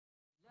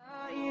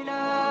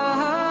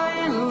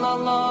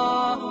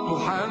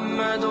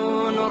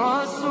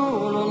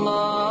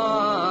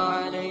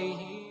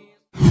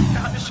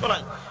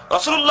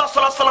রাসূলুল্লাহ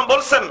সাল্লাল্লাহু আলাইহি ওয়াসাল্লাম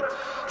বলেন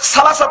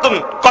সালাসাতুন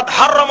কদ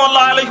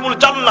হারামাল্লাহু আলাইহিমুল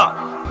জান্নাহ,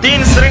 তিন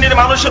শ্রেণীর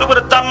মানুষের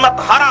উপরে জান্নাত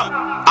হারাম।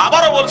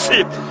 আবারো বলছি,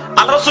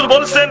 আল্লাহ রাসূল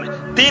বলেন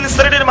তিন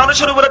শ্রেণীর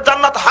মানুষের উপরে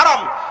জান্নাত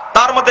হারাম।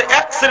 তার মধ্যে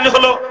এক শ্রেণী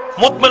হলো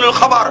মুদমিনুল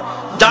খাবার,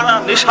 যারা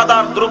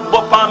নেশাদার দ্রব্য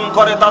পান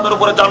করে তাদের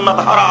উপরে জান্নাত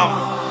হারাম।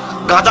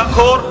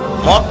 গাঁজাখোর,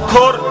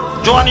 মদখোর,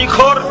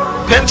 জোয়ানিখোর,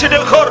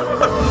 ফেন্সিডিলখোর,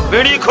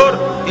 বিড়িখোর,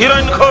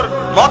 হিরোইনখোর,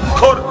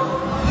 মদখোর,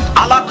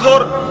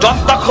 আলাখোর,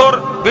 জর্দাখোর,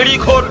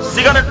 বিড়িখোর,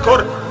 সিগারেটখোর,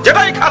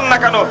 যেটাই খান না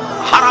কেন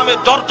হারামে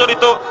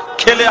জর্জরিত,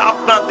 খেলে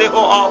আপনার দেহ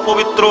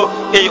অপবিত্র,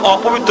 এই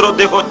অপবিত্র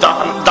দেহ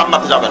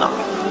জান্নাতে যাবে না।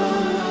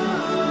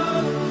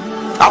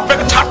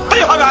 আপনাকে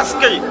ছাড়তেই হবে,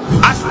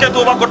 আজকে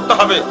তওবা করতে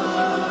হবে।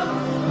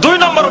 দুই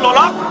নম্বর হলো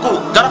লাক্কু,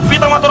 যারা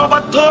পিতামাতার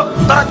অবাধ্য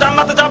তারা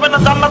জান্নাতে যাবে না,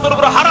 জান্নাতের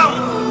উপর হারাম।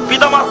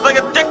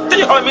 পিতামাতাকে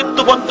দেখতেই হবে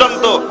মৃত্যু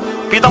পর্যন্ত,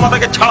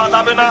 পিতামাতাকে ছাড়া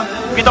যাবে না,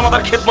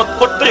 পিতামাতার খেদমত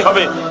করতেই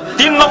হবে।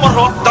 তিন নম্বর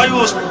হলো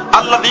দায়ুস,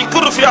 আল্লাযী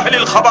ইয়াকুরু ফি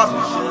আহলিল খাবাস,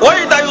 ওই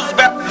দায়ুস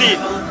ব্যক্তি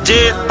যে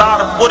তার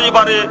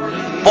পরিবারে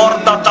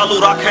পর্দা চালু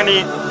রাখেনি,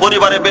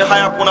 পরিবারে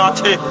বেহায়াপনা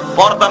আছে,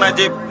 পর্দা নাই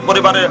যে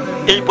পরিবারে,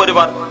 এই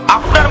পরিবার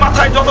আপনার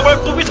মাথায় যত বড়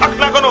টুপি থাক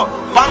না কেন,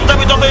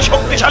 পাঞ্জাবি যতই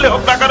শক্তিশালী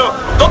হোক না কেন,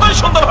 যতই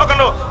সুন্দর হোক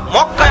কেন,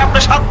 মক্কায় আপনি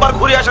 7 বার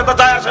ঘুরে আসে তা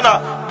যায় আসে না,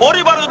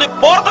 পরিবার যদি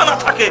পর্দা না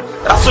থাকে,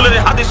 রাসূলের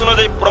হাদিস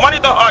অনুযায়ী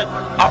প্রমাণিত হয়,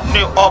 আপনি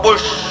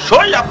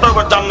অবশ্যই আপনার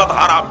উপর জান্নাত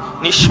হারাম,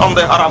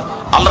 নিঃসন্দেহে হারাম।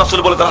 আল্লাহ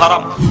রাসূল বলেছেন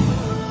হারাম।